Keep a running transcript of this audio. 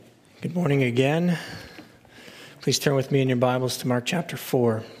Good morning again. Please turn with me in your Bibles to Mark chapter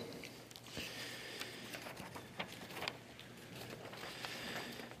 4.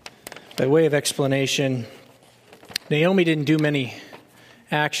 By way of explanation, Naomi didn't do many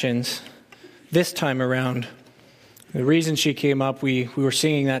actions this time around. The reason she came up, we were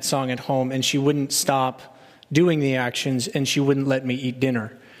singing that song at home, and she wouldn't stop doing the actions, and she wouldn't let me eat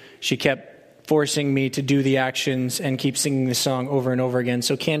dinner. She kept forcing me to do the actions and keep singing the song over and over again.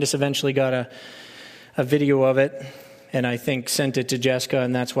 So Candace eventually got a video of it, and I think sent it to Jessica,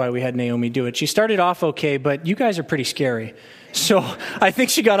 and that's why we had Naomi do it. She started off okay, but you guys are pretty scary. So I think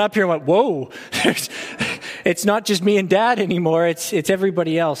she got up here and went, whoa, it's not just me and Dad anymore, it's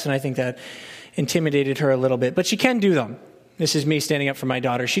everybody else. And I think that intimidated her a little bit. But she can do them. This is me standing up for my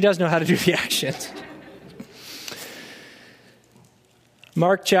daughter. She does know how to do the actions.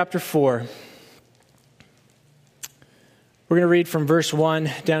 Mark chapter 4. We're going to read from verse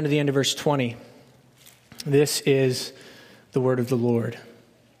 1 down to the end of verse 20. This is the word of the Lord.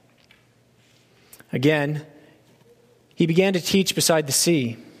 Again, he began to teach beside the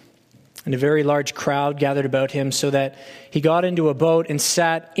sea, and a very large crowd gathered about him, so that he got into a boat and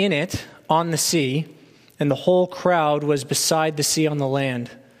sat in it on the sea, and the whole crowd was beside the sea on the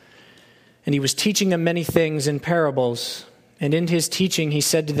land. And he was teaching them many things in parables. And in his teaching he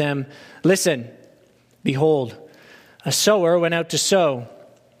said to them, "Listen, behold, a sower went out to sow.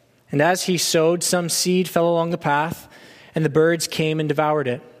 And as he sowed, some seed fell along the path, and the birds came and devoured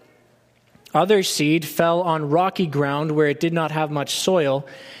it. Other seed fell on rocky ground where it did not have much soil,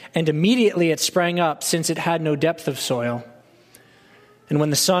 and immediately it sprang up, since it had no depth of soil. And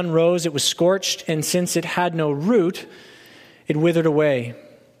when the sun rose, it was scorched, and since it had no root, it withered away.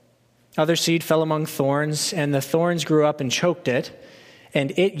 Other seed fell among thorns, and the thorns grew up and choked it,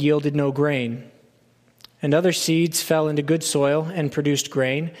 and it yielded no grain. And other seeds fell into good soil and produced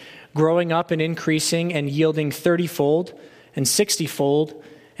grain, growing up and increasing and yielding 30-fold and 60-fold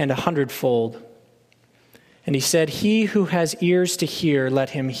and 100-fold. And he said, 'He who has ears to hear,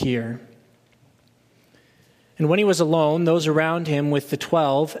 let him hear.' And when he was alone, those around him with the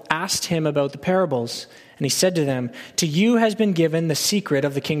 12 asked him about the parables. And he said to them, 'To you has been given the secret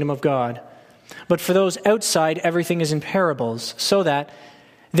of the kingdom of God. But for those outside, everything is in parables, so that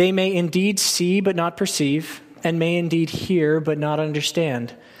they may indeed see but not perceive, and may indeed hear but not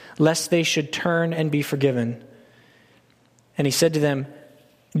understand, lest they should turn and be forgiven.' And he said to them,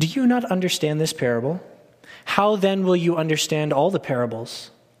 'Do you not understand this parable? How then will you understand all the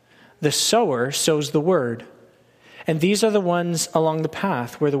parables? The sower sows the word, and these are the ones along the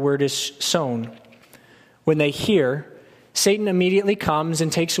path where the word is sown. When they hear, Satan immediately comes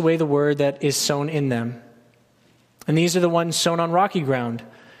and takes away the word that is sown in them. And these are the ones sown on rocky ground,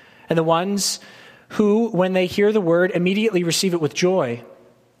 and the ones who, when they hear the word, immediately receive it with joy.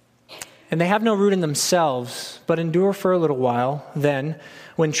 And they have no root in themselves, but endure for a little while. Then,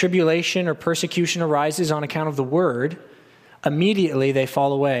 when tribulation or persecution arises on account of the word, immediately they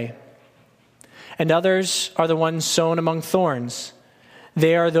fall away. And others are the ones sown among thorns.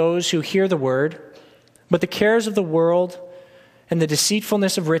 They are those who hear the word, but the cares of the world and the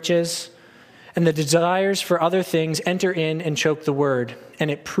deceitfulness of riches and the desires for other things enter in and choke the word,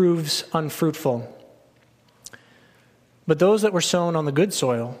 and it proves unfruitful. But those that were sown on the good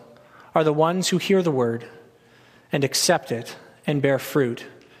soil are the ones who hear the word and accept it and bear fruit,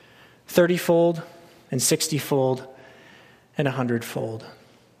 30-fold and 60-fold and 100-fold.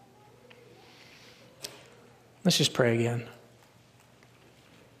 Let's just pray again.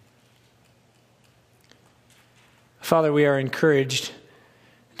 Father, we are encouraged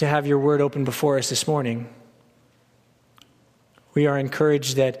to have your word open before us this morning. We are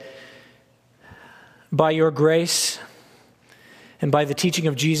encouraged that by your grace and by the teaching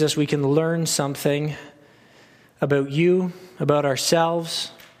of Jesus, we can learn something about you, about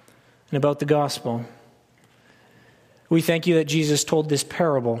ourselves, and about the gospel. We thank you that Jesus told this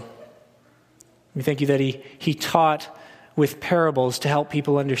parable. We thank you that he taught with parables to help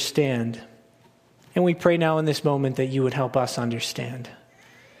people understand. And we pray now in this moment that you would help us understand.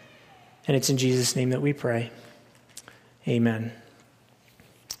 And it's in Jesus' name that we pray. Amen.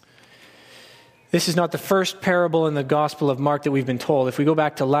 This is not the first parable in the Gospel of Mark that we've been told. If we go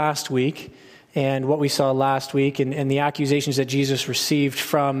back to last week and what we saw last week and the accusations that Jesus received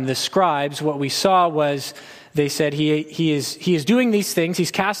from the scribes, what we saw was they said he is doing these things.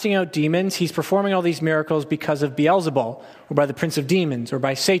 He's casting out demons. He's performing all these miracles because of Beelzebul, or by the prince of demons, or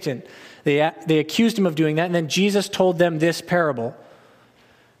by Satan. They accused him of doing that, and then Jesus told them this parable.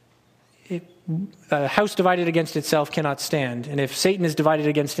 A house divided against itself cannot stand. And if Satan is divided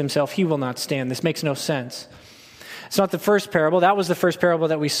against himself, he will not stand. This makes no sense. It's not the first parable. That was the first parable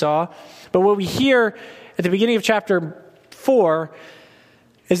that we saw. But what we hear at the beginning of chapter 4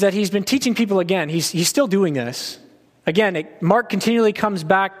 is that he's been teaching people again. He's still doing this. Again, Mark continually comes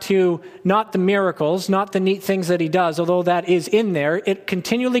back to not the miracles, not the neat things that he does, although that is in there. It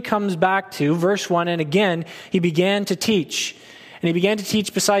continually comes back to verse 1, and again, he began to teach. And he began to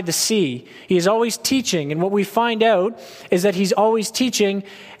teach beside the sea. He is always teaching, and what we find out is that he's always teaching,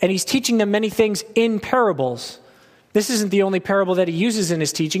 and he's teaching them many things in parables. This isn't the only parable that he uses in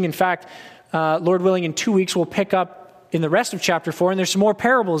his teaching. In fact, Lord willing, in 2 weeks, we'll pick up in the rest of chapter 4, and there's some more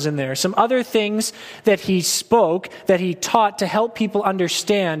parables in there. Some other things that he spoke, that he taught to help people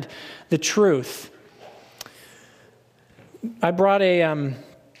understand the truth. I brought a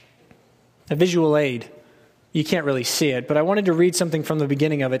visual aid. You can't really see it, but I wanted to read something from the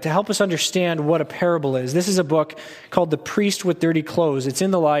beginning of it to help us understand what a parable is. This is a book called The Priest with Dirty Clothes. It's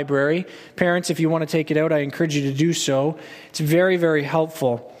in the library. Parents, if you want to take it out, I encourage you to do so. It's very, very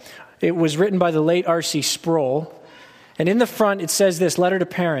helpful. It was written by the late R.C. Sproul. And in the front, it says this, letter to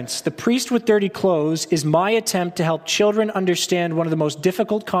parents. The Priest with Dirty Clothes is my attempt to help children understand one of the most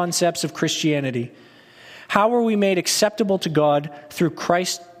difficult concepts of Christianity. How are we made acceptable to God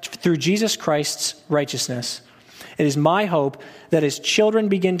through Jesus Christ's righteousness? It is my hope that as children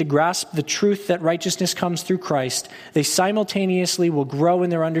begin to grasp the truth that righteousness comes through Christ, they simultaneously will grow in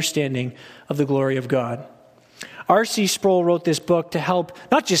their understanding of the glory of God. R.C. Sproul wrote this book to help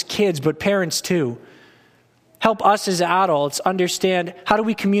not just kids, but parents too. Help us as adults understand how do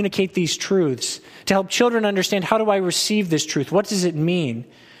we communicate these truths. To help children understand how do I receive this truth? What does it mean?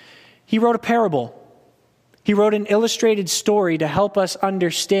 He wrote a parable. He wrote an illustrated story to help us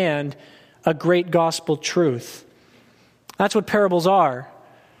understand a great gospel truth. That's what parables are.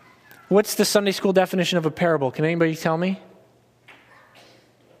 What's the Sunday school definition of a parable? Can anybody tell me?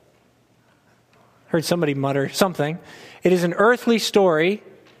 Heard somebody mutter something. It is an earthly story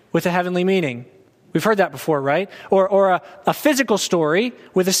with a heavenly meaning. We've heard that before, right? Or a physical story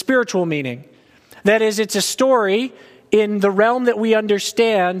with a spiritual meaning. That is, it's a story in the realm that we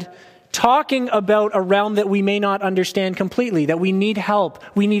understand, talking about a realm that we may not understand completely, that we need help,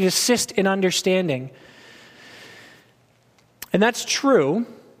 we need assist in understanding. And that's true.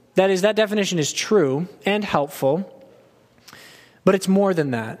 That is, that definition is true and helpful, but it's more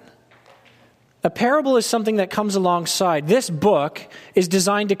than that. A parable is something that comes alongside. This book is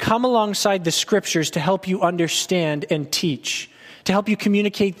designed to come alongside the scriptures to help you understand and teach, to help you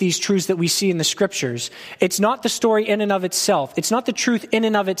communicate these truths that we see in the scriptures. It's not the story in and of itself. It's not the truth in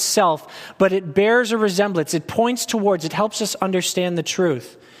and of itself, but it bears a resemblance. It points towards, it helps us understand the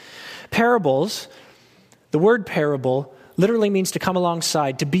truth. Parables, the word parable, literally means to come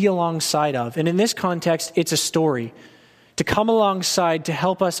alongside, to be alongside of. And in this context, it's a story. To come alongside to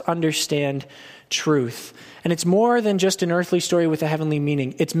help us understand truth. And it's more than just an earthly story with a heavenly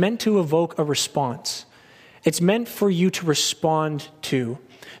meaning. It's meant to evoke a response. It's meant for you to respond to.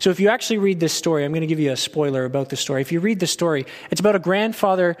 So if you actually read this story, I'm going to give you a spoiler about the story. If you read the story, it's about a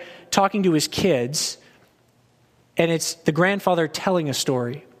grandfather talking to his kids, and it's the grandfather telling a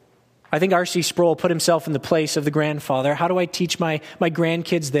story. I think R.C. Sproul put himself in the place of the grandfather. How do I teach my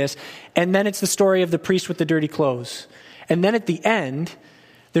grandkids this? And then it's the story of the priest with the dirty clothes. And then at the end,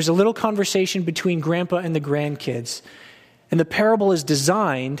 there's a little conversation between grandpa and the grandkids. And the parable is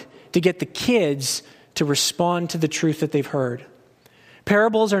designed to get the kids to respond to the truth that they've heard.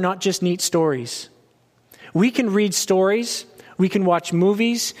 Parables are not just neat stories. We can read stories, we can watch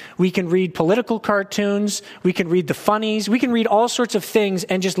movies, we can read political cartoons, we can read the funnies, we can read all sorts of things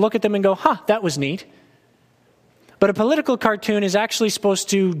and just look at them and go, that was neat. But a political cartoon is actually supposed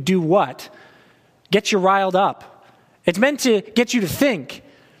to do what? Get you riled up. It's meant to get you to think.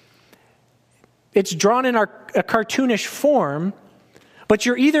 It's drawn in a cartoonish form, but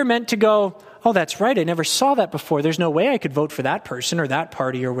you're either meant to go, oh, that's right, I never saw that before. There's no way I could vote for that person or that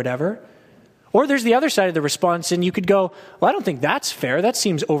party or whatever. Or there's the other side of the response, and you could go, well, I don't think that's fair. That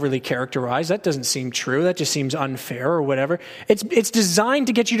seems overly characterized. That doesn't seem true. That just seems unfair or whatever. It's designed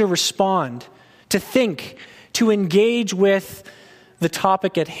to get you to respond, to think, to engage with the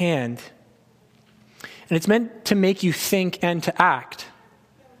topic at hand. And it's meant to make you think and to act.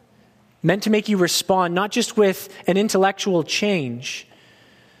 Meant to make you respond, not just with an intellectual change,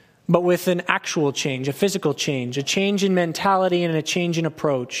 but with an actual change, a physical change, a change in mentality and a change in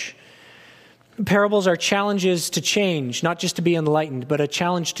approach. Parables are challenges to change, not just to be enlightened, but a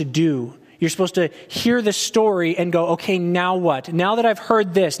challenge to do. You're supposed to hear the story and go, okay, now what? Now that I've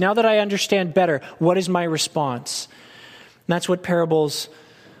heard this, now that I understand better, what is my response? And that's what parables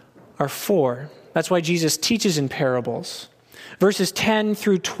are for. That's why Jesus teaches in parables. Verses 10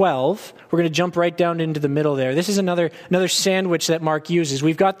 through 12, we're going to jump right down into the middle there. This is another sandwich that Mark uses.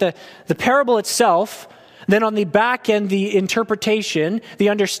 We've got the parable itself, then on the back end, the interpretation, the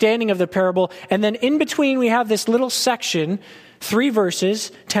understanding of the parable, and then in between we have this little section, 3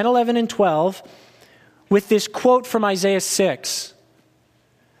 verses, 10, 11, and 12, with this quote from Isaiah 6.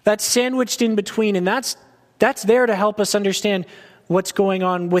 That's sandwiched in between, and that's there to help us understand what's going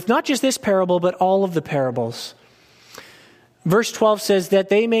on with not just this parable, but all of the parables. Verse 12 says that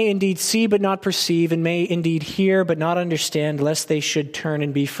they may indeed see but not perceive, and may indeed hear but not understand, lest they should turn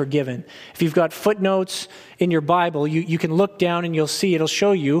and be forgiven. If you've got footnotes in your Bible, you can look down and you'll see, it'll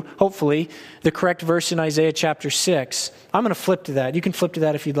show you, hopefully, the correct verse in Isaiah chapter 6. I'm going to flip to that. You can flip to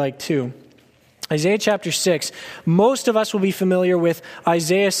that if you'd like to. Isaiah chapter 6. Most of us will be familiar with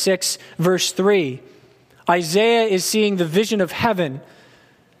Isaiah 6, verse 3. Isaiah is seeing the vision of heaven,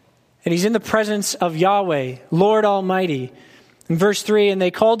 and he's in the presence of Yahweh, Lord Almighty. In verse 3, and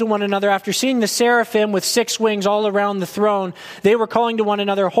they called to one another after seeing the seraphim with 6 wings all around the throne. They were calling to one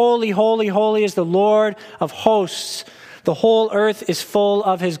another, Holy, holy, holy is the Lord of hosts. The whole earth is full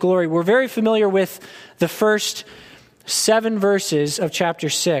of his glory. We're very familiar with the first 7 verses of chapter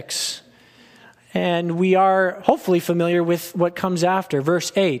 6. And we are hopefully familiar with what comes after.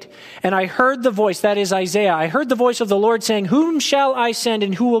 Verse 8, and I heard the voice, that is Isaiah, I heard the voice of the Lord saying, whom shall I send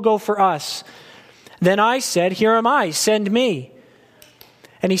and who will go for us? Then I said, here am I, send me.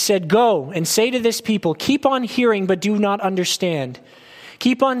 And he said, go and say to this people, keep on hearing, but do not understand.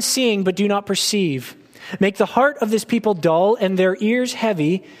 Keep on seeing, but do not perceive. Make the heart of this people dull and their ears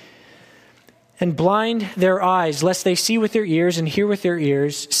heavy, and blind their eyes, lest they see with their ears and hear with their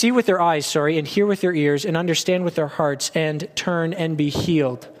ears, see with their eyes, and hear with their ears, and understand with their hearts, and turn and be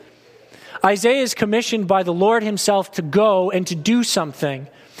healed. Isaiah is commissioned by the Lord himself to go and to do something.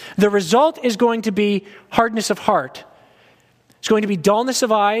 The result is going to be hardness of heart. It's going to be dullness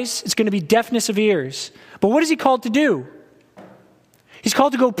of eyes. It's going to be deafness of ears. But what is he called to do? He's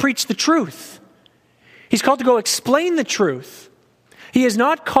called to go preach the truth. He's called to go explain the truth. He is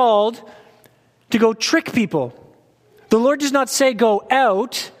not called to go trick people. The Lord does not say go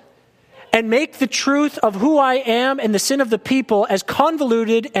out and make the truth of who I am and the sin of the people as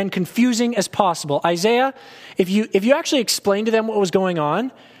convoluted and confusing as possible. Isaiah, if you actually explained to them what was going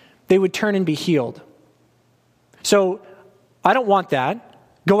on, they would turn and be healed. So I don't want that.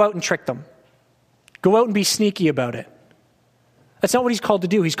 Go out and trick them. Go out and be sneaky about it. That's not what he's called to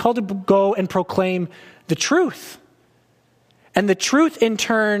do. He's called to go and proclaim the truth. And the truth in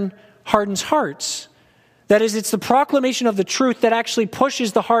turn hardens hearts. That is, it's the proclamation of the truth that actually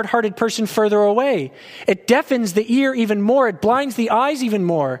pushes the hard-hearted person further away. It deafens the ear even more. It blinds the eyes even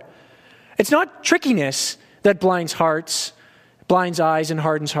more. It's not trickiness that blinds hearts, blinds eyes and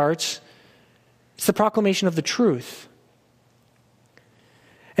hardens hearts. It's the proclamation of the truth.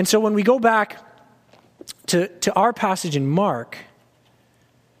 And so when we go back to our passage in Mark,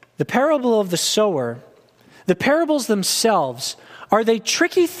 the parable of the sower, the parables themselves, are they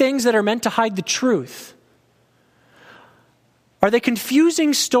tricky things that are meant to hide the truth? Are they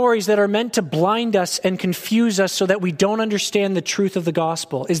confusing stories that are meant to blind us and confuse us so that we don't understand the truth of the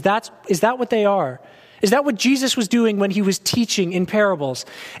gospel? Is that what they are? Is that what Jesus was doing when he was teaching in parables?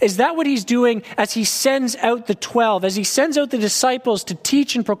 Is that what he's doing as he sends out the 12, as he sends out the disciples to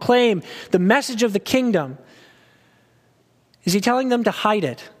teach and proclaim the message of the kingdom? Is he telling them to hide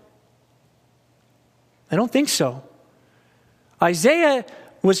it? I don't think so. Isaiah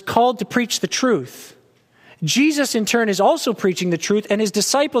was called to preach the truth. Jesus, in turn, is also preaching the truth, and his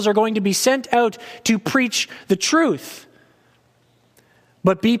disciples are going to be sent out to preach the truth.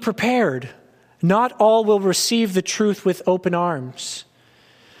 But be prepared. Not all will receive the truth with open arms.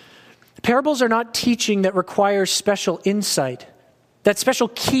 Parables are not teaching that requires special insight, that special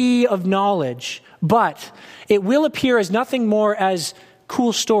key of knowledge, but it will appear as nothing more as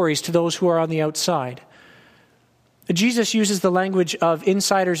cool stories to those who are on the outside. Jesus uses the language of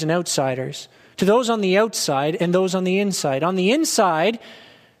insiders and outsiders, to those on the outside and those on the inside. On the inside,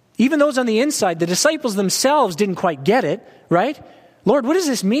 even those on the inside, the disciples themselves didn't quite get it, right? Lord, what does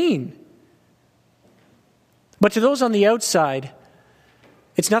this mean? But to those on the outside,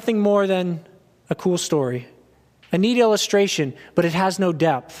 it's nothing more than a cool story, a neat illustration, but it has no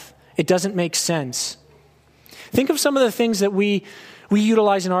depth. It doesn't make sense. Think of some of the things that we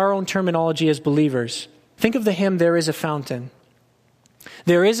utilize in our own terminology as believers. Think of the hymn, There is a Fountain.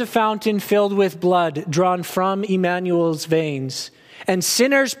 There is a fountain filled with blood drawn from Emmanuel's veins, and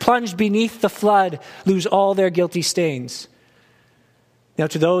sinners plunged beneath the flood lose all their guilty stains. Now,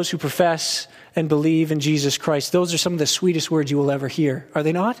 to those who profess and believe in Jesus Christ, those are some of the sweetest words you will ever hear. Are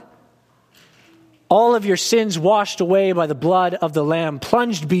they not? all of your sins washed away by the blood of the Lamb,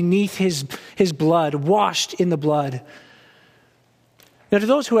 plunged beneath his blood, washed in the blood. Now, to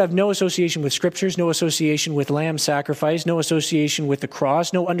those who have no association with scriptures, no association with lamb sacrifice, no association with the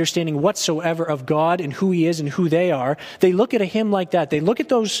cross, no understanding whatsoever of God and who he is and who they are, they look at a hymn like that. They look at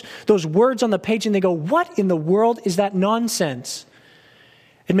those words on the page and they go, what in the world is that nonsense?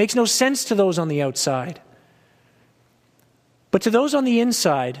 It makes no sense to those on the outside. But to those on the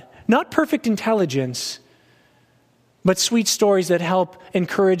inside, not perfect intelligence, but sweet stories that help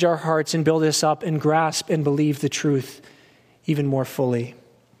encourage our hearts and build us up and grasp and believe the truth even more fully.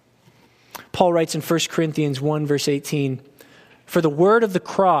 Paul writes in 1 Corinthians 1, verse 18, "For the word of the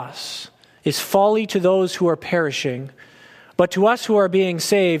cross is folly to those who are perishing, but to us who are being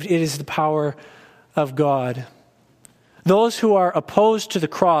saved, it is the power of God." Those who are opposed to the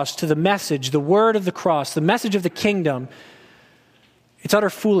cross, to the message, the word of the cross, the message of the kingdom, it's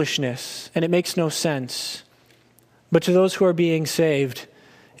utter foolishness and it makes no sense. But to those who are being saved,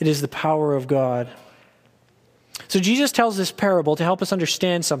 it is the power of God. So Jesus tells this parable to help us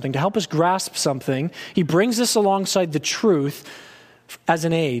understand something, to help us grasp something. He brings this alongside the truth as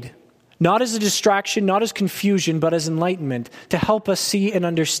an aid, not as a distraction, not as confusion, but as enlightenment, to help us see and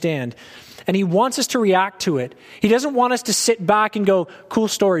understand. And he wants us to react to it. He doesn't want us to sit back and go, "Cool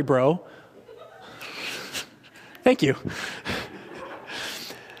story, bro." Thank you.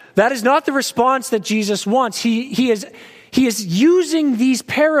 That is not the response that Jesus wants. He is using these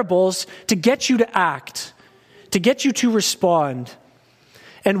parables to get you to act, to get you to respond.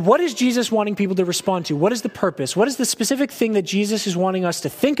 And what is Jesus wanting people to respond to? What is the purpose? What is the specific thing that Jesus is wanting us to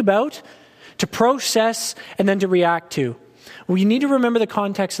think about, to process, and then to react to? We need to remember the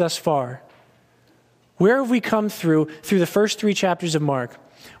context thus far. Where have we come through the first 3 chapters of Mark?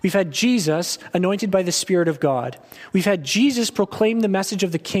 We've had Jesus anointed by the Spirit of God. We've had Jesus proclaim the message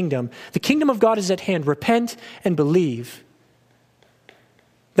of the kingdom. The kingdom of God is at hand. Repent and believe.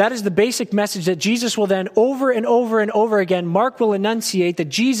 That is the basic message that Jesus will then over and over and over again, Mark will enunciate that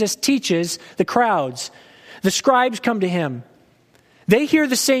Jesus teaches the crowds. The scribes come to him. They hear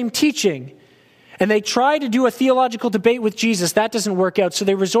the same teaching and they try to do a theological debate with Jesus. That doesn't work out, so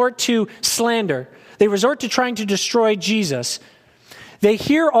they resort to slander. They resort to trying to destroy Jesus. They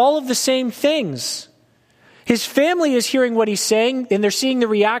hear all of the same things. His family is hearing what he's saying, and they're seeing the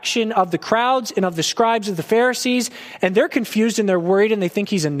reaction of the crowds and of the scribes of the Pharisees, and they're confused and they're worried and they think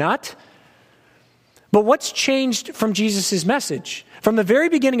he's a nut. But what's changed from Jesus' message? From the very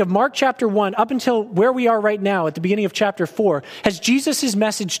beginning of Mark chapter 1 up until where we are right now at the beginning of chapter 4, has Jesus'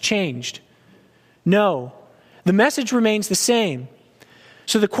 message changed? No. The message remains the same.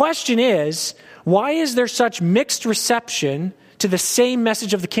 So the question is, why is there such mixed reception to the same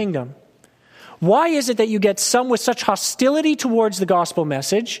message of the kingdom? Why is it that you get some with such hostility towards the gospel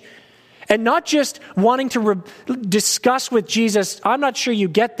message and not just wanting to discuss with Jesus, "I'm not sure you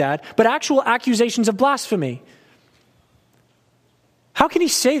get that," but actual accusations of blasphemy? How can he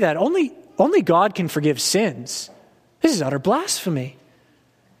say that? Only God can forgive sins. This is utter blasphemy.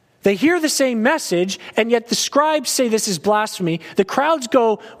 They hear the same message, and yet the scribes say this is blasphemy. The crowds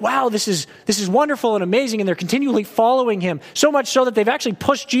go, "Wow, this is wonderful and amazing," and they're continually following him. So much so that they've actually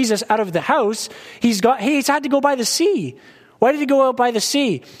pushed Jesus out of the house. He's had to go by the sea. Why did he go out by the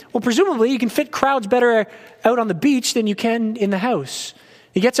sea? Well, presumably you can fit crowds better out on the beach than you can in the house.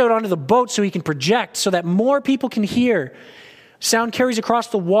 He gets out onto the boat so he can project, so that more people can hear. Sound carries across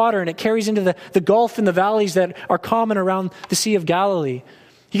the water, and it carries into the gulf and the valleys that are common around the Sea of Galilee.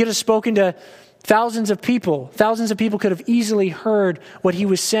 He could have spoken to thousands of people. Thousands of people could have easily heard what he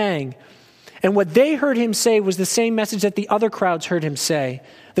was saying. And what they heard him say was the same message that the other crowds heard him say,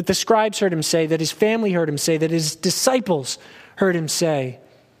 that the scribes heard him say, that his family heard him say, that his disciples heard him say.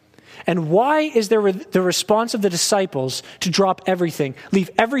 And why is there the response of the disciples to drop everything, leave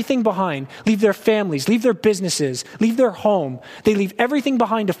everything behind, leave their families, leave their businesses, leave their home? They leave everything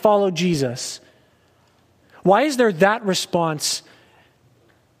behind to follow Jesus. Why is there that response?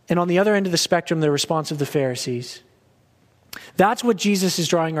 And on the other end of the spectrum, the response of the Pharisees. That's what Jesus is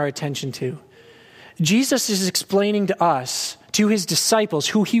drawing our attention to. Jesus is explaining to us, to his disciples,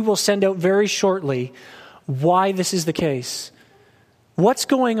 who he will send out very shortly, why this is the case. What's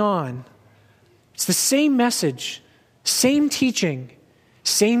going on? It's the same message, same teaching,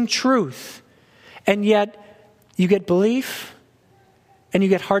 same truth. And yet, you get belief and you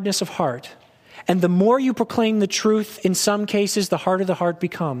get hardness of heart. And the more you proclaim the truth, in some cases, the harder the heart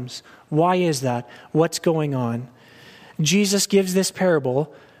becomes. Why is that? What's going on? Jesus gives this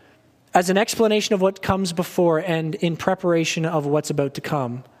parable as an explanation of what comes before and in preparation of what's about to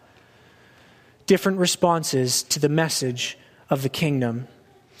come. Different responses to the message of the kingdom.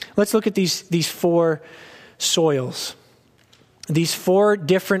 Let's look at these four soils, these four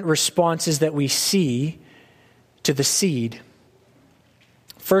different responses that we see to the seed.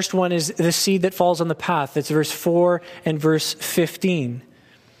 First one is the seed that falls on the path. That's verse 4 and verse 15.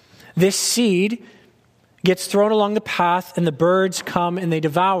 This seed gets thrown along the path, and the birds come and they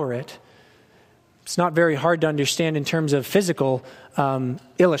devour it. It's not very hard to understand in terms of physical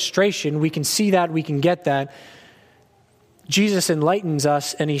illustration. We can see that, we can get that. Jesus enlightens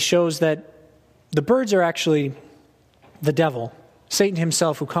us, and he shows that the birds are actually the devil, Satan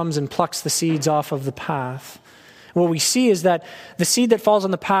himself, who comes and plucks the seeds off of the path. What we see is that the seed that falls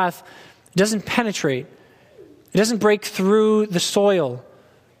on the path doesn't penetrate. It doesn't break through the soil.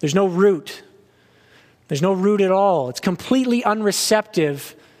 There's no root. There's no root at all. It's completely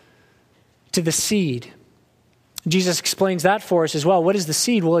unreceptive to the seed. Jesus explains that for us as well. What is the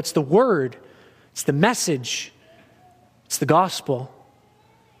seed? Well, it's the word. It's the message. It's the gospel.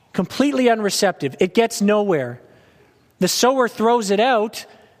 Completely unreceptive. It gets nowhere. The sower throws it out.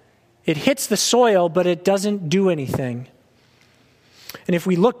 It hits the soil, but it doesn't do anything. And if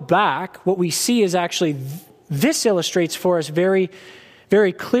we look back, what we see is actually, this illustrates for us very,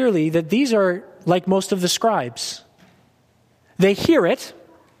 very clearly that these are like most of the scribes. They hear it,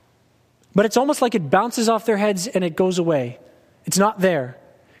 but it's almost like it bounces off their heads and it goes away. It's not there.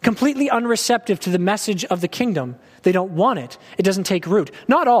 Completely unreceptive to the message of the kingdom. They don't want it. It doesn't take root.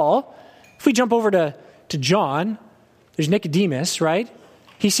 Not all. If we jump over to John, there's Nicodemus, right?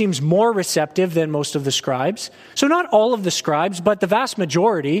 He seems more receptive than most of the scribes. So not all of the scribes, but the vast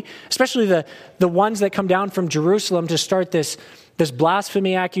majority, especially the ones that come down from Jerusalem to start this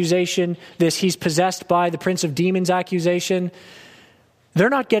blasphemy accusation, this he's possessed by the prince of demons accusation, they're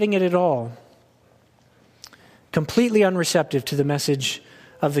not getting it at all. Completely unreceptive to the message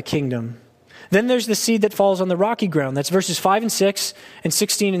of the kingdom. Then there's the seed that falls on the rocky ground. That's verses 5 and 6 and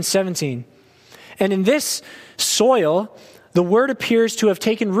 16 and 17. And in this soil, the word appears to have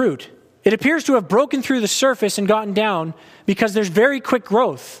taken root. It appears to have broken through the surface and gotten down because there's very quick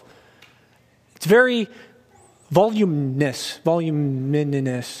growth. It's very voluminous.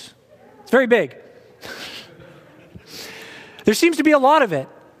 It's very big. There seems to be a lot of it.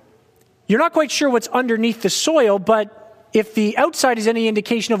 You're not quite sure what's underneath the soil, but if the outside is any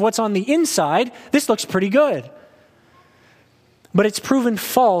indication of what's on the inside, this looks pretty good. But it's proven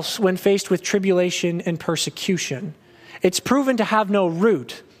false when faced with tribulation and persecution. It's proven to have no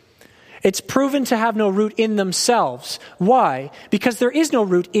root. It's proven to have no root in themselves. Why? Because there is no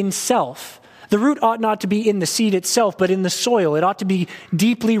root in self. The root ought not to be in the seed itself, but in the soil. It ought to be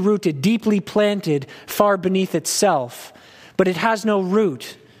deeply rooted, deeply planted, far beneath itself. But it has no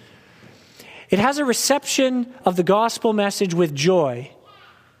root. It has a reception of the gospel message with joy.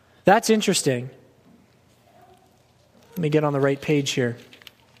 That's interesting. Let me get on the right page here.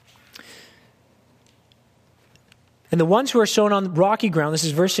 And the ones who are sown on rocky ground, this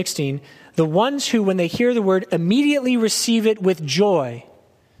is verse 16, the ones who, when they hear the word, immediately receive it with joy.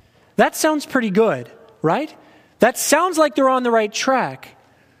 That sounds pretty good, right? That sounds like they're on the right track.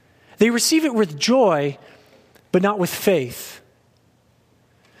 They receive it with joy, but not with faith.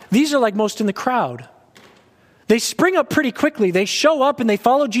 These are like most in the crowd. They spring up pretty quickly. They show up and they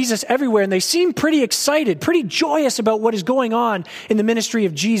follow Jesus everywhere, and they seem pretty excited, pretty joyous about what is going on in the ministry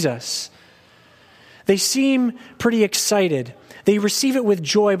of Jesus. They seem pretty excited. They receive it with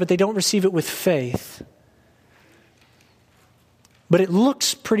joy, but they don't receive it with faith. But it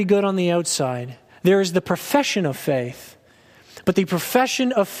looks pretty good on the outside. There is the profession of faith. But the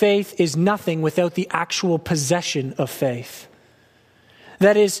profession of faith is nothing without the actual possession of faith.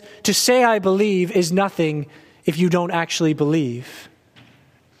 That is, to say I believe is nothing if you don't actually believe.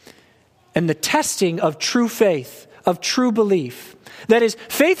 And the testing of true faith, of true belief, that is,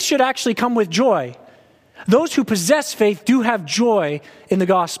 faith should actually come with joy. Those who possess faith do have joy in the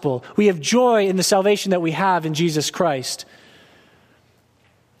gospel. We have joy in the salvation that we have in Jesus Christ.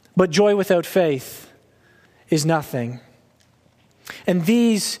 But joy without faith is nothing. And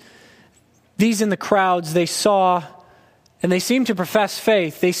these in the crowds, they saw, and they seemed to profess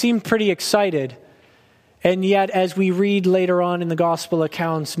faith. They seemed pretty excited. And yet, as we read later on in the gospel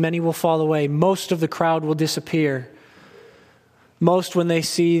accounts, many will fall away. Most of the crowd will disappear. Most, when they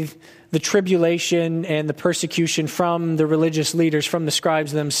see the tribulation and the persecution from the religious leaders, from the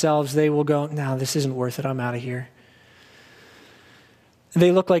scribes themselves, they will go, no, this isn't worth it. I'm out of here.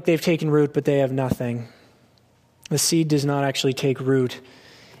 They look like they've taken root, but they have nothing. The seed does not actually take root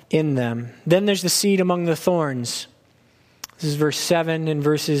in them. Then there's the seed among the thorns. This is verse 7 and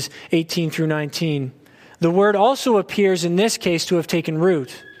verses 18 through 19. The word also appears in this case to have taken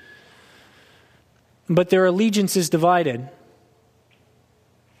root, but their allegiance is divided.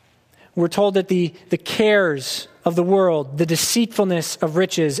 We're told that the cares of the world, the deceitfulness of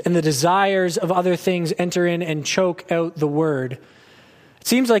riches, and the desires of other things enter in and choke out the word. It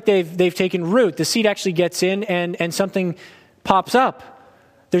seems like they've taken root. The seed actually gets in and something pops up.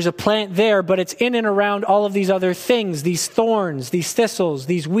 There's a plant there, but it's in and around all of these other things, these thorns, these thistles,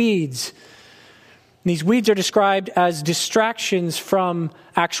 these weeds. These weeds are described as distractions from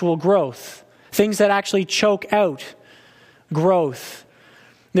actual growth, things that actually choke out growth.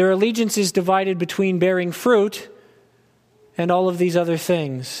 Their allegiance is divided between bearing fruit and all of these other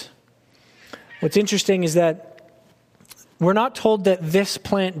things. What's interesting is that we're not told that this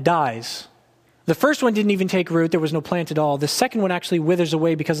plant dies. The first one didn't even take root. There was no plant at all. The second one actually withers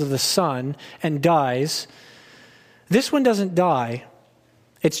away because of the sun and dies. This one doesn't die.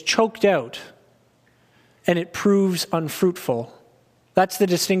 It's choked out, and it proves unfruitful. That's the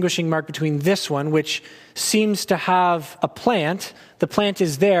distinguishing mark between this one, which seems to have a plant. The plant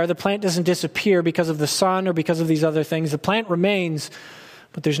is there. The plant doesn't disappear because of the sun or because of these other things. The plant remains,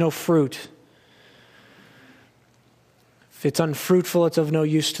 but there's no fruit. If it's unfruitful, it's of no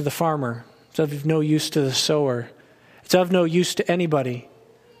use to the farmer. It's of no use to the sower. It's of no use to anybody.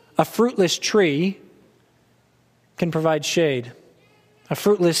 A fruitless tree can provide shade. A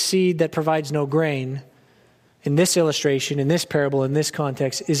fruitless seed that provides no grain, in this illustration, in this parable, in this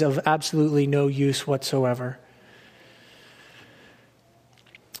context, is of absolutely no use whatsoever.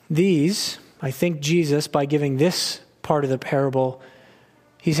 I think Jesus, by giving this part of the parable,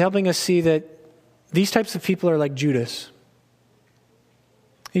 he's helping us see that these types of people are like Judas.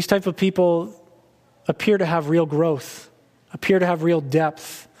 These type of people appear to have real growth, appear to have real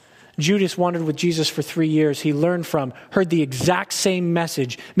depth. Judas wandered with Jesus for 3 years. He learned from, heard the exact same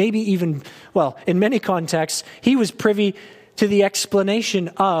message, maybe even, in many contexts, he was privy to the explanation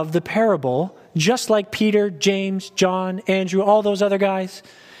of the parable, just like Peter, James, John, Andrew, all those other guys.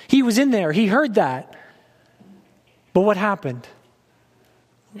 He was in there. He heard that. But what happened?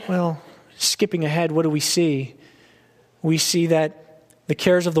 Well, skipping ahead, what do we see? We see that the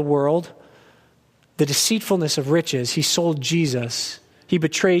cares of the world, the deceitfulness of riches, he sold Jesus. He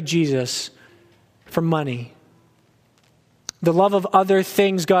betrayed Jesus for money. The love of other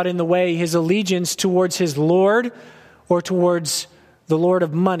things got in the way. His allegiance towards his Lord or towards the Lord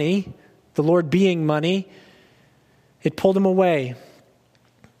of money, the Lord being money, it pulled him away.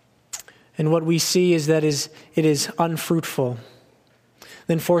 And what we see is that it is unfruitful.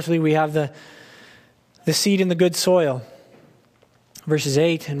 Then fourthly, we have the seed in the good soil. Verses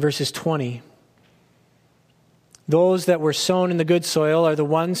 8 and verses 20. Those that were sown in the good soil are the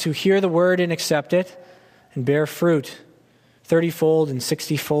ones who hear the word and accept it and bear fruit, 30-fold and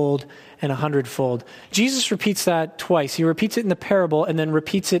 60-fold and 100-fold. Jesus repeats that twice. He repeats it in the parable and then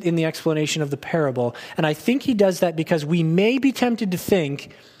repeats it in the explanation of the parable. And I think he does that because we may be tempted to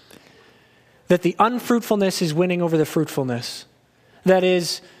think that the unfruitfulness is winning over the fruitfulness. That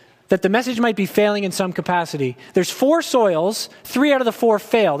is, that the message might be failing in some capacity. There's 4 soils, 3 out of the 4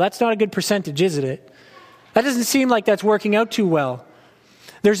 fail. That's not a good percentage, isn't it? That doesn't seem like that's working out too well.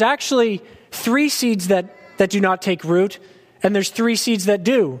 There's actually 3 seeds that do not take root, and there's 3 seeds that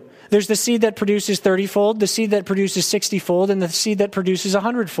do. There's the seed that produces 30-fold, the seed that produces 60-fold, and the seed that produces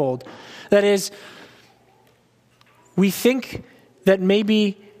 100-fold. That is, we think that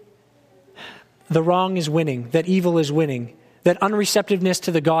maybe the wrong is winning, that evil is winning, that unreceptiveness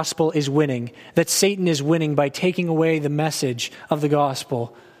to the gospel is winning, that Satan is winning by taking away the message of the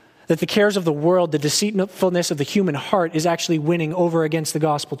gospel, that the cares of the world, the deceitfulness of the human heart is actually winning over against the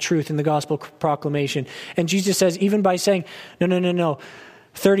gospel truth and the gospel proclamation. And Jesus says, even by saying, no,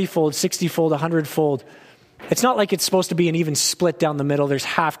 30-fold, 60-fold, 100-fold, it's not like it's supposed to be an even split down the middle. There's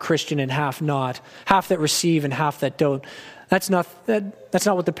half Christian and half not, half that receive and half that don't. That's not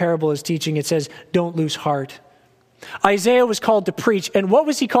what the parable is teaching. It says, don't lose heart. Isaiah was called to preach. And what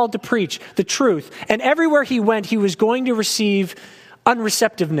was he called to preach? The truth. And everywhere he went, he was going to receive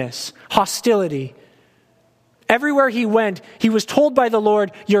unreceptiveness, hostility. Everywhere he went, he was told by the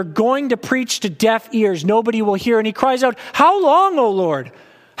Lord, you're going to preach to deaf ears. Nobody will hear. And he cries out, how long, O Lord?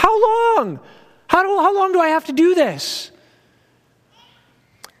 How long? How long do I have to do this?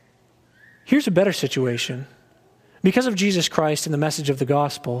 Here's a better situation. Because of Jesus Christ and the message of the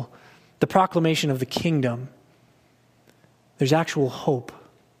gospel, the proclamation of the kingdom, there's actual hope.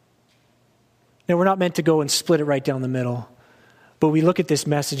 Now, we're not meant to go and split it right down the middle, but we look at this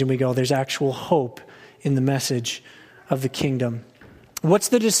message and we go, there's actual hope in the message of the kingdom. What's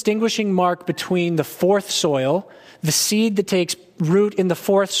the distinguishing mark between the 4th soil, the seed that takes root in the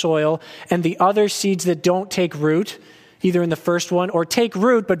 4th soil, and the other seeds that don't take root, either in the first one, or take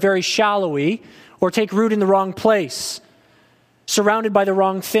root but very shallowy, or take root in the wrong place? surrounded by the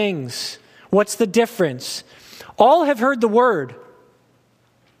wrong things. What's the difference? All have heard the word.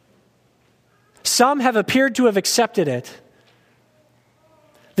 Some have appeared to have accepted it.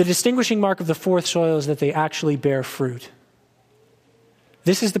 The distinguishing mark of the fourth soil is that they actually bear fruit.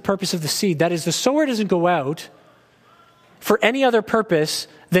 This is the purpose of the seed. That is, the sower doesn't go out for any other purpose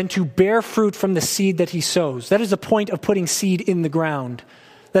than to bear fruit from the seed that he sows. That is the point of putting seed in the ground.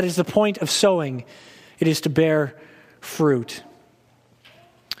 That is the point of sowing. It is to bear fruit.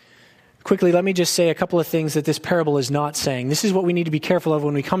 Quickly, let me just say a couple of things that this parable is not saying. This is what we need to be careful of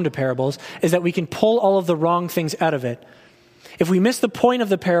when we come to parables, is that we can pull all of the wrong things out of it. If we miss the point of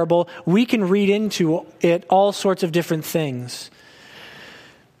the parable, we can read into it all sorts of different things.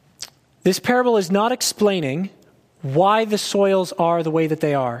 This parable is not explaining why the soils are the way that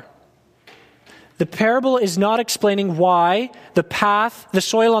they are. The parable is not explaining why the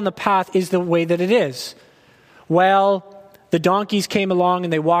soil on the path is the way that it is. Well, the donkeys came along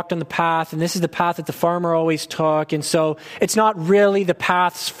and they walked on the path, and this is the path that the farmer always took, and so it's not really the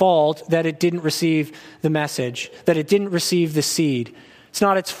path's fault that it didn't receive the message, that it didn't receive the seed. It's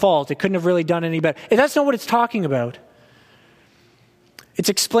not its fault. It couldn't have really done any better. And that's not what it's talking about. It's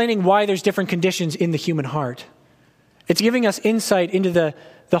explaining why there's different conditions in the human heart. It's giving us insight into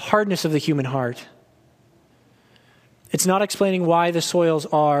the hardness of the human heart. It's not explaining why the soils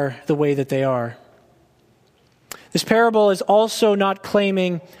are the way that they are. This parable is also not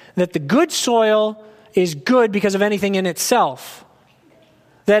claiming that the good soil is good because of anything in itself.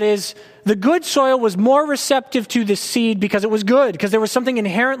 That is, the good soil was more receptive to the seed because it was good, because there was something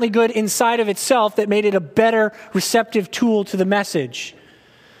inherently good inside of itself that made it a better receptive tool to the message.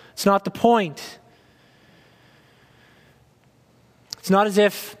 It's not the point. It's not as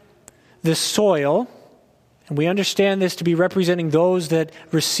if the soil, and we understand this to be representing those that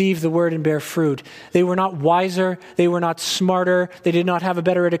receive the word and bear fruit. They were not wiser. They were not smarter. They did not have a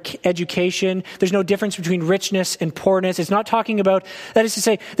better education. There's no difference between richness and poorness. It's not talking about, that is to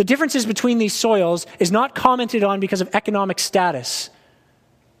say, the differences between these soils is not commented on because of economic status.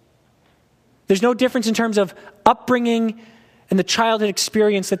 There's no difference in terms of upbringing and the childhood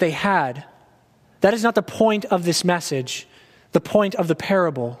experience that they had. That is not the point of this message, the point of the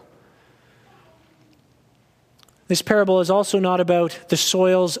parable. This parable is also not about the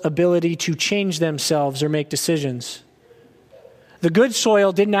soil's ability to change themselves or make decisions. The good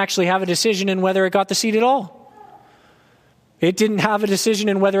soil didn't actually have a decision in whether it got the seed at all. It didn't have a decision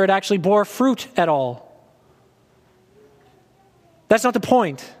in whether it actually bore fruit at all. That's not the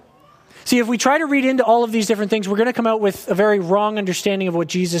point. See, if we try to read into all of these different things, we're going to come out with a very wrong understanding of what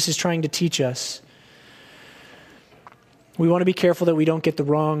Jesus is trying to teach us. We want to be careful that we don't get the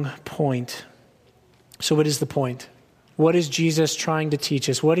wrong point. So what is the point? What is Jesus trying to teach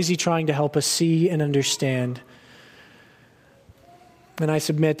us? What is he trying to help us see and understand? And I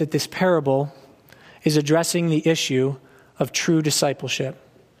submit that this parable is addressing the issue of true discipleship.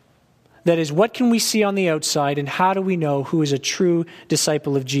 That is, what can we see on the outside, and how do we know who is a true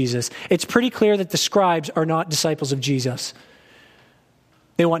disciple of Jesus? It's pretty clear that the scribes are not disciples of Jesus.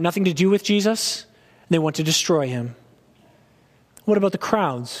 They want nothing to do with Jesus. They want to destroy him. What about the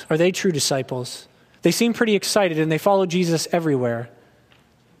crowds? Are they true disciples? They seem pretty excited and they follow Jesus everywhere.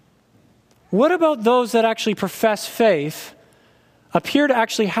 What about those that actually profess faith, appear to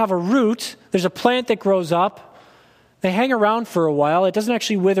actually have a root? There's a plant that grows up. They hang around for a while. It doesn't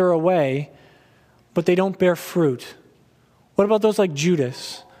actually wither away, but they don't bear fruit. What about those like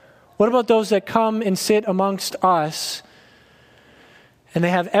Judas? What about those that come and sit amongst us and they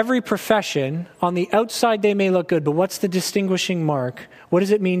have every profession? On the outside they may look good, but what's the distinguishing mark? What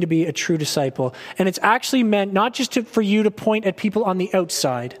does it mean to be a true disciple? And it's actually meant not just for you to point at people on the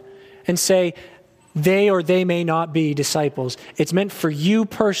outside and say they or they may not be disciples. It's meant for you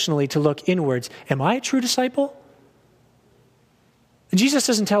personally to look inwards. Am I a true disciple? Jesus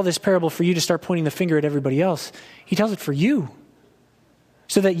doesn't tell this parable for you to start pointing the finger at everybody else. He tells it for you,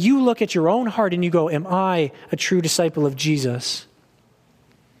 so that you look at your own heart and you go, am I a true disciple of Jesus?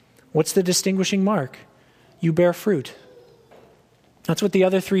 What's the distinguishing mark? You bear fruit. That's what the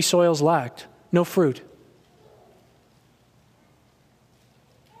other three soils lacked. No fruit.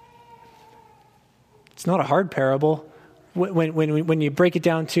 It's not a hard parable. When you break it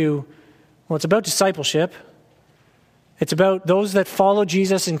down to, well, it's about discipleship. It's about those that follow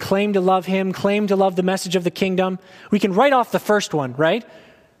Jesus and claim to love him, claim to love the message of the kingdom. We can write off the first one, right?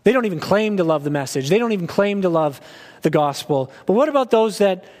 They don't even claim to love the message. They don't even claim to love the gospel. But what about those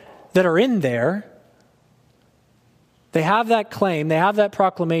that are in there? They have that claim. They have that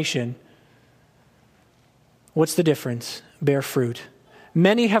proclamation. What's the difference? Bear fruit.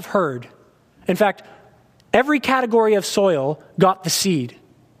 Many have heard. In fact, every category of soil got the seed.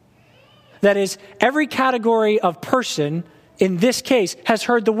 That is, every category of person in this case has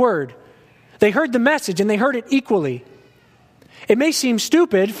heard the word. They heard the message and they heard it equally. It may seem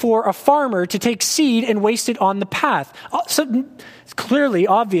stupid for a farmer to take seed and waste it on the path. So it's clearly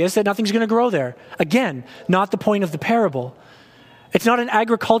obvious that nothing's going to grow there. Again, not the point of the parable. It's not an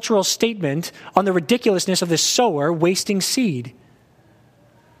agricultural statement on the ridiculousness of the sower wasting seed.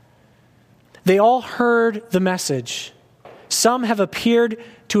 They all heard the message. Some have appeared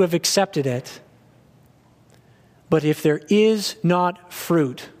to have accepted it. But if there is not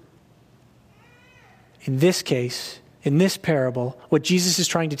fruit, in this case, in this parable, what Jesus is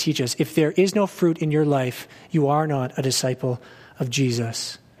trying to teach us, if there is no fruit in your life, you are not a disciple of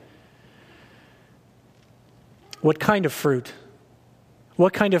Jesus. What kind of fruit?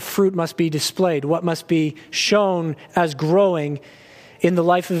 What kind of fruit must be displayed? What must be shown as growing in the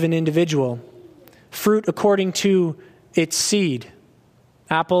life of an individual? Fruit according to its seed.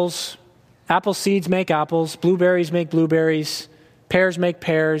 Apple seeds make apples. Blueberries make blueberries. Pears make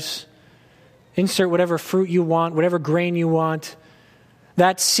pears. Insert whatever fruit you want, whatever grain you want.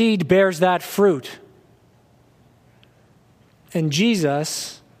 That seed bears that fruit. And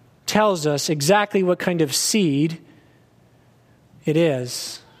Jesus tells us exactly what kind of seed it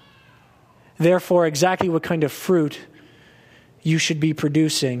is. Therefore, exactly what kind of fruit you should be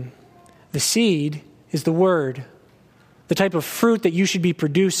producing. The seed is the word. The type of fruit that you should be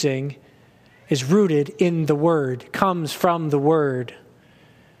producing is rooted in the word, comes from the word.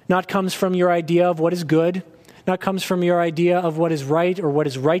 Not comes from your idea of what is good, not comes from your idea of what is right or what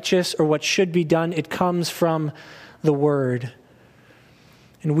is righteous or what should be done. It comes from the word.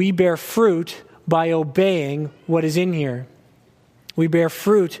 And we bear fruit by obeying what is in here. We bear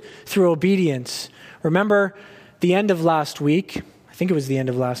fruit through obedience. Remember the end of last week, I think it was the end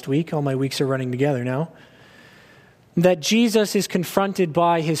of last week, all my weeks are running together now, that Jesus is confronted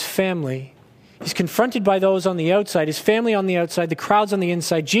by his family. He's confronted by those on the outside, his family on the outside, the crowds on the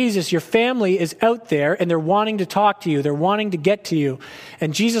inside. Jesus, your family is out there and they're wanting to talk to you. They're wanting to get to you.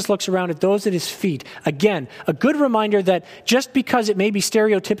 And Jesus looks around at those at his feet. Again, a good reminder that just because it may be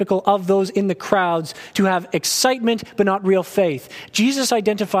stereotypical of those in the crowds to have excitement but not real faith, Jesus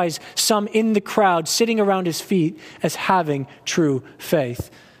identifies some in the crowd sitting around his feet as having true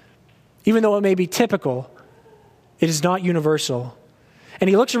faith. Even though it may be typical, it is not universal. And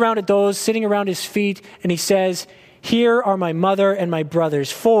he looks around at those sitting around his feet and he says, "Here are my mother and my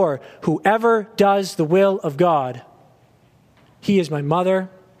brothers, for whoever does the will of God, he is my mother,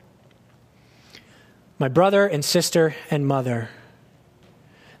 my brother and sister and mother."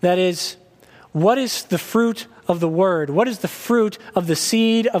 That is, what is the fruit of the word? What is the fruit of the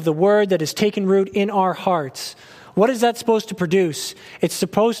seed of the word that has taken root in our hearts? What is that supposed to produce? It's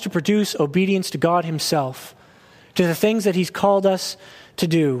supposed to produce obedience to God himself, to the things that he's called us to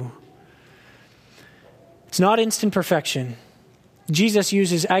do. It's not instant perfection. Jesus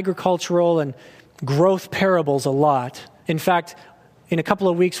uses agricultural and growth parables a lot. In fact, in a couple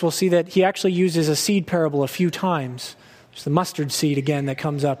of weeks, we'll see that he actually uses a seed parable a few times. It's the mustard seed again that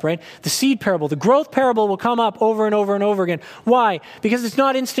comes up, right? The seed parable, the growth parable will come up over and over and over again. Why? Because it's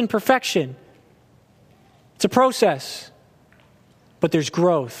not instant perfection. It's a process. But there's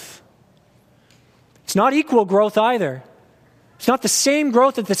growth. It's not equal growth either. It's not the same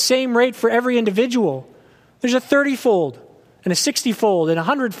growth at the same rate for every individual. There's a 30-fold and a 60-fold and a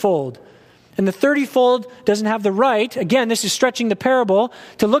 100-fold. And the 30-fold doesn't have the right, again, this is stretching the parable,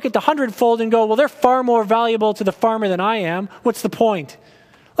 to look at the 100-fold and go, well, they're far more valuable to the farmer than I am. What's the point?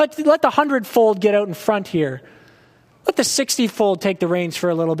 Let the 100-fold get out in front here. Let the 60-fold take the reins for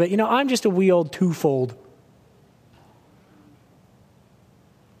a little bit. I'm just a wee old 2-fold.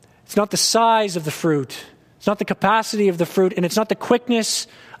 It's not the size of the fruit. It's not the capacity of the fruit, and it's not the quickness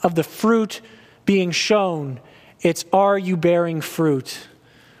of the fruit being shown. It's, are you bearing fruit?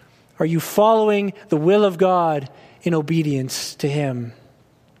 Are you following the will of God in obedience to him?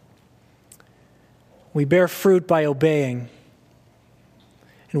 We bear fruit by obeying.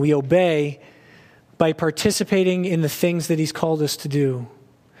 And we obey by participating in the things that he's called us to do.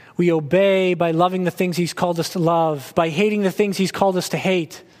 We obey by loving the things he's called us to love, by hating the things he's called us to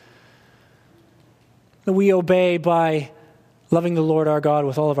hate. We obey by loving the Lord our God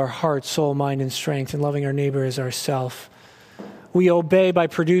with all of our heart, soul, mind, and strength, and loving our neighbor as ourself. We obey by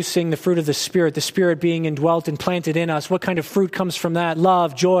producing the fruit of the Spirit being indwelt and planted in us. What kind of fruit comes from that?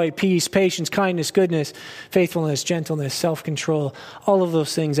 Love, joy, peace, patience, kindness, goodness, faithfulness, gentleness, self-control. All of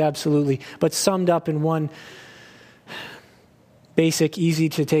those things, absolutely. But summed up in one basic,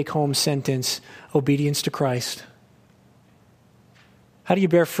 easy-to-take-home sentence: obedience to Christ. How do you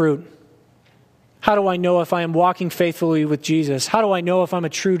bear fruit? How do I know if I am walking faithfully with Jesus? How do I know if I'm a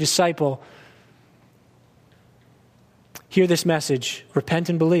true disciple? Hear this message. Repent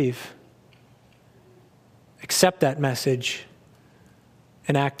and believe. Accept that message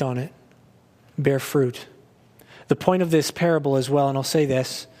and act on it. Bear fruit. The point of this parable as well, and I'll say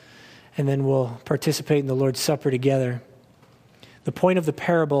this, and then we'll participate in the Lord's Supper together. The point of the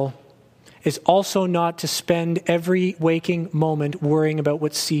parable is also not to spend every waking moment worrying about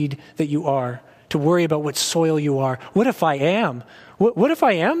what seed that you are, to worry about what soil you are. What if I am? What if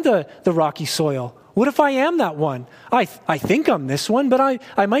I am the rocky soil? What if I am that one? I think I'm this one, but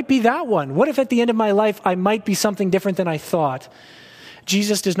I might be that one. What if at the end of my life I might be something different than I thought?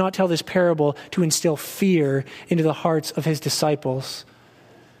 Jesus does not tell this parable to instill fear into the hearts of his disciples.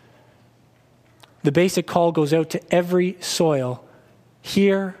 The basic call goes out to every soil.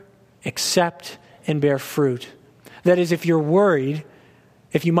 Hear, accept, and bear fruit. That is, if you're worried,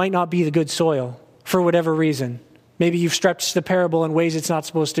 if you might not be the good soil for whatever reason, maybe you've stretched the parable in ways it's not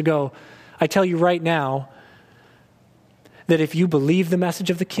supposed to go, I tell you right now that if you believe the message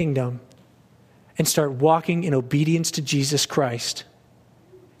of the kingdom and start walking in obedience to Jesus Christ,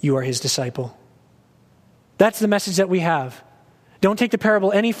 you are his disciple. That's the message that we have. Don't take the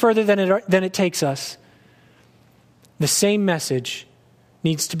parable any further than it takes us. The same message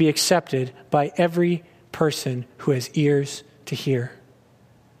needs to be accepted by every person who has ears to hear.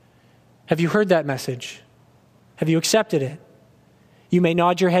 Have you heard that message? Have you accepted it? You may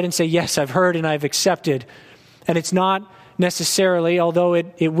nod your head and say, yes, I've heard and I've accepted. And it's not necessarily, although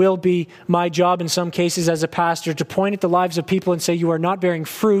it will be my job in some cases as a pastor, to point at the lives of people and say, you are not bearing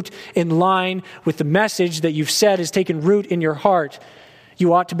fruit in line with the message that you've said has taken root in your heart.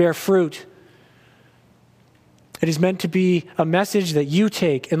 You ought to bear fruit. It is meant to be a message that you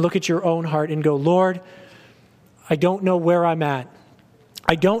take and look at your own heart and go, Lord, I don't know where I'm at.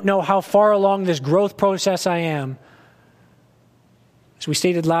 I don't know how far along this growth process I am. As we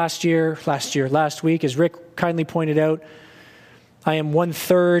stated last week, as Rick kindly pointed out, I am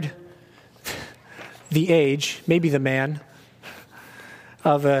 1/3 the age, maybe the man,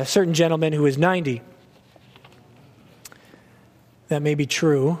 of a certain gentleman who is 90. That may be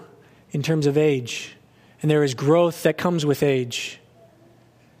true in terms of age. And there is growth that comes with age.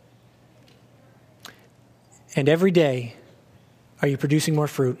 And every day, are you producing more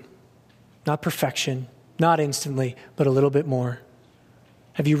fruit? Not perfection, not instantly, but a little bit more.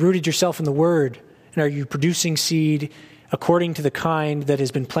 Have you rooted yourself in the Word? And are you producing seed according to the kind that has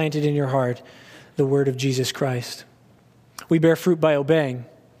been planted in your heart, the Word of Jesus Christ? We bear fruit by obeying.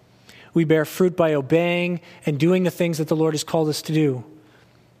 We bear fruit by obeying and doing the things that the Lord has called us to do.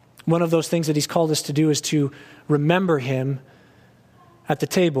 One of those things that he's called us to do is to remember him at the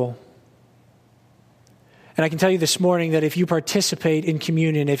table. And I can tell you this morning that if you participate in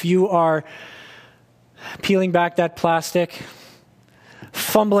communion, if you are peeling back that plastic,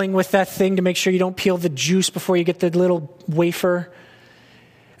 fumbling with that thing to make sure you don't peel the juice before you get the little wafer,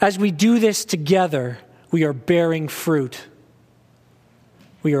 as we do this together, we are bearing fruit.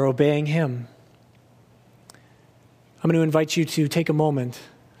 We are obeying him. I'm going to invite you to take a moment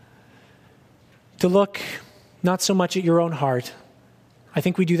to look not so much at your own heart. I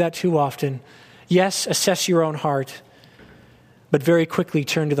think we do that too often. Yes, assess your own heart, but very quickly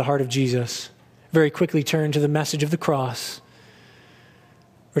turn to the heart of Jesus. Very quickly turn to the message of the cross.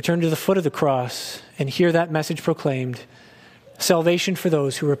 Return to the foot of the cross and hear that message proclaimed. Salvation for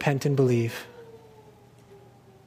those who repent and believe.